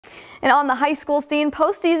And on the high school scene,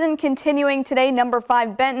 postseason continuing today, number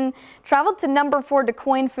 5 Benton traveled to number 4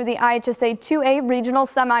 Quoin for the IHSA 2A regional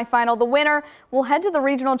semifinal. The winner will head to the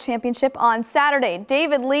regional championship on Saturday.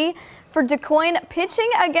 David Lee for Quoin pitching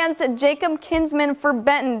against Jacob Kinsman for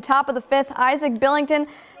Benton. Top of the 5th, Isaac Billington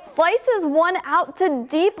slices one out to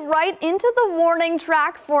deep right into the warning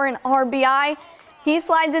track for an RBI. He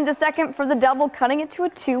slides into second for the double, cutting it to a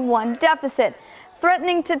 2-1 deficit.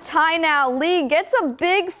 Threatening to tie now, Lee gets a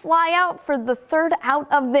big fly out for the 3rd out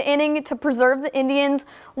of the inning to preserve the Indians'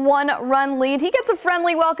 1-run lead. He gets a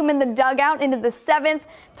friendly welcome in the dugout into the 7th,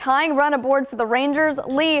 tying run aboard for the Rangers.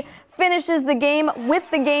 Lee finishes the game with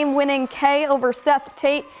the game-winning K over Seth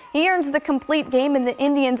Tate. He earns the complete game, and the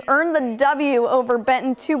Indians earn the W over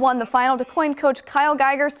Benton 2-1 the final. Quoin coach Kyle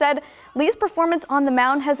Geiger said Lee's performance on the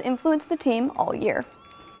mound has influenced the team all year.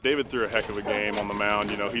 David threw a heck of a game on the mound.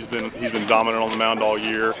 You know, he's been dominant on the mound all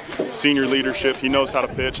year. Senior leadership, he knows how to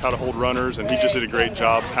pitch, how to hold runners, and he just did a great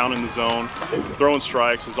job pounding the zone, throwing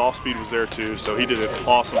strikes. His off speed was there too, so he did an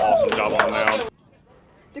awesome job on the mound.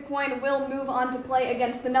 Quoin will move on to play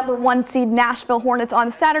against the number 1 seed Nashville Hornets on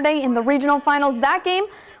Saturday in the regional finals. That game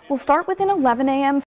will start with an 11 a.m.